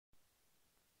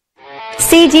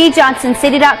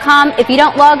CGJohnsonCity.com. If you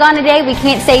don't log on today, we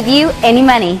can't save you any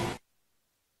money.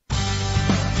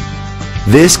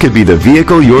 This could be the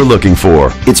vehicle you're looking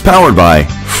for. It's powered by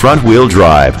front-wheel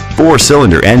drive,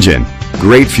 4-cylinder engine.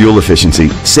 Great fuel efficiency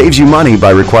saves you money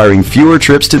by requiring fewer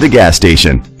trips to the gas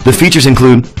station. The features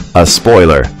include a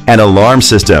spoiler, an alarm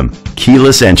system,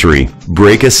 keyless entry,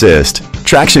 brake assist,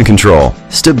 traction control,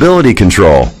 stability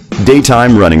control,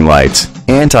 daytime running lights,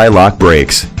 anti-lock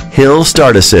brakes, hill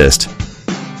start assist.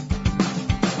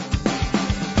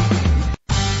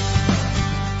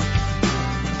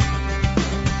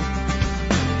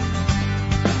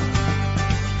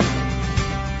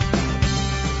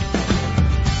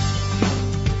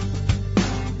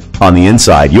 On the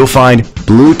inside, you'll find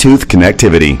Bluetooth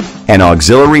connectivity, an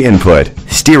auxiliary input,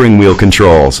 steering wheel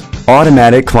controls,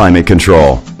 automatic climate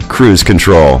control, cruise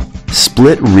control,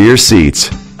 split rear seats,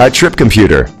 a trip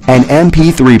computer, an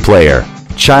MP3 player,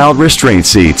 child restraint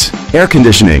seats, air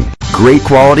conditioning. Great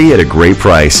quality at a great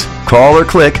price. Call or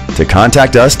click to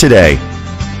contact us today.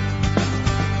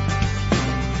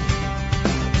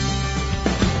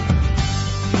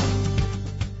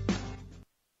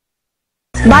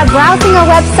 By browsing our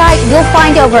website, you'll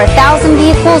find over 1,000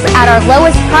 vehicles at our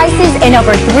lowest prices in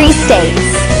over 3 states.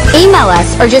 Email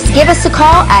us or just give us a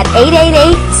call at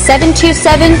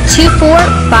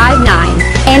 888-727-2459.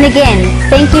 And again,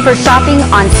 thank you for shopping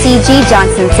on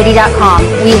CGJohnsonCity.com.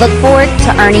 We look forward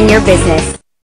to earning your business.